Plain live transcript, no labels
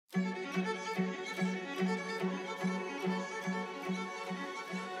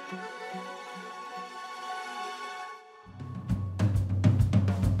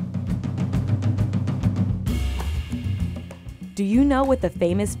Do you know what the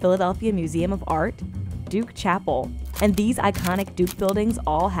famous Philadelphia Museum of Art, Duke Chapel, and these iconic Duke buildings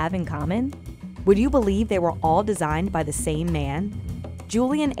all have in common? Would you believe they were all designed by the same man?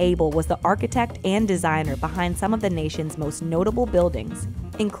 Julian Abele was the architect and designer behind some of the nation's most notable buildings,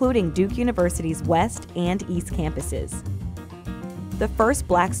 including Duke University's West and East campuses. The first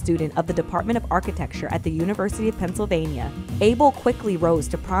Black student of the Department of Architecture at the University of Pennsylvania, Abele quickly rose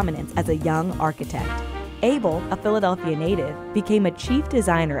to prominence as a young architect. Abele, a Philadelphia native, became a chief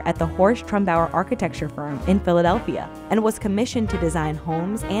designer at the Horace Trumbauer architecture firm in Philadelphia and was commissioned to design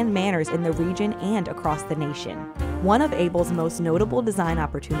homes and manors in the region and across the nation. One of Abele's most notable design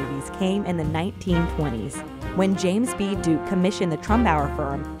opportunities came in the 1920s, when James B. Duke commissioned the Trumbauer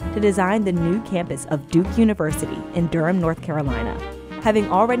firm to design the new campus of Duke University in Durham, North Carolina.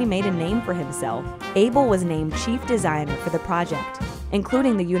 Having already made a name for himself, Abele was named chief designer for the project,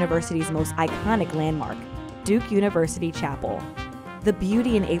 including the university's most iconic landmark, Duke University Chapel. The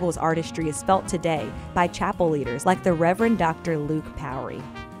beauty in Abele's artistry is felt today by chapel leaders like the Reverend Dr. Luke Powery.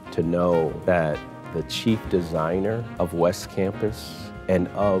 To know that the chief designer of West Campus and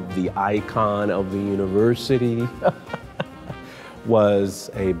of the icon of the university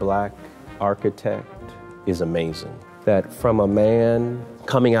was a Black architect is amazing. That from a man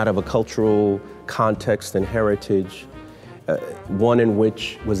coming out of a cultural context and heritage, one in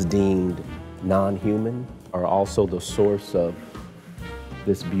which was deemed non-human, are also the source of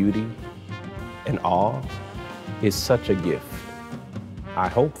this beauty and awe, is such a gift, I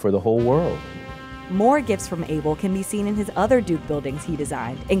hope, for the whole world. More gifts from Abele can be seen in his other Duke buildings he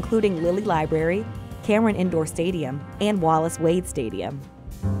designed, including Lilly Library, Cameron Indoor Stadium, and Wallace Wade Stadium.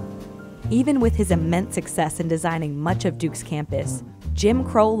 Even with his immense success in designing much of Duke's campus, Jim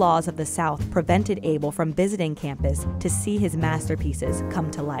Crow laws of the South prevented Abele from visiting campus to see his masterpieces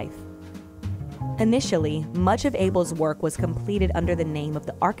come to life. Initially, much of Abele's work was completed under the name of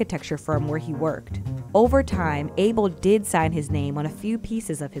the architecture firm where he worked. Over time, Abele did sign his name on a few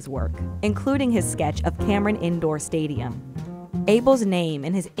pieces of his work, including his sketch of Cameron Indoor Stadium. Abele's name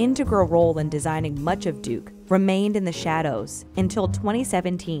and his integral role in designing much of Duke remained in the shadows until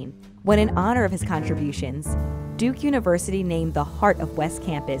 2017, when in honor of his contributions, Duke University named the heart of West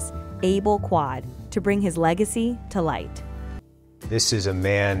Campus Abele Quad to bring his legacy to light. This is a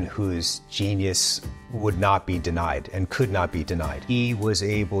man whose genius would not be denied and could not be denied. He was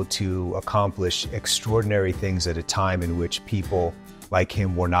able to accomplish extraordinary things at a time in which people like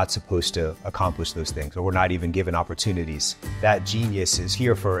him were not supposed to accomplish those things or were not even given opportunities. That genius is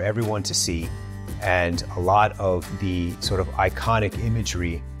here for everyone to see, and a lot of the sort of iconic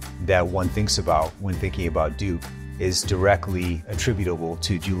imagery that one thinks about when thinking about Duke is directly attributable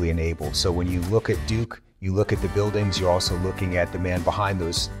to Julian Abele. So when you look at Duke, you look at the buildings, you're also looking at the man behind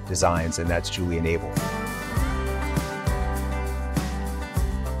those designs, and that's Julian Abele.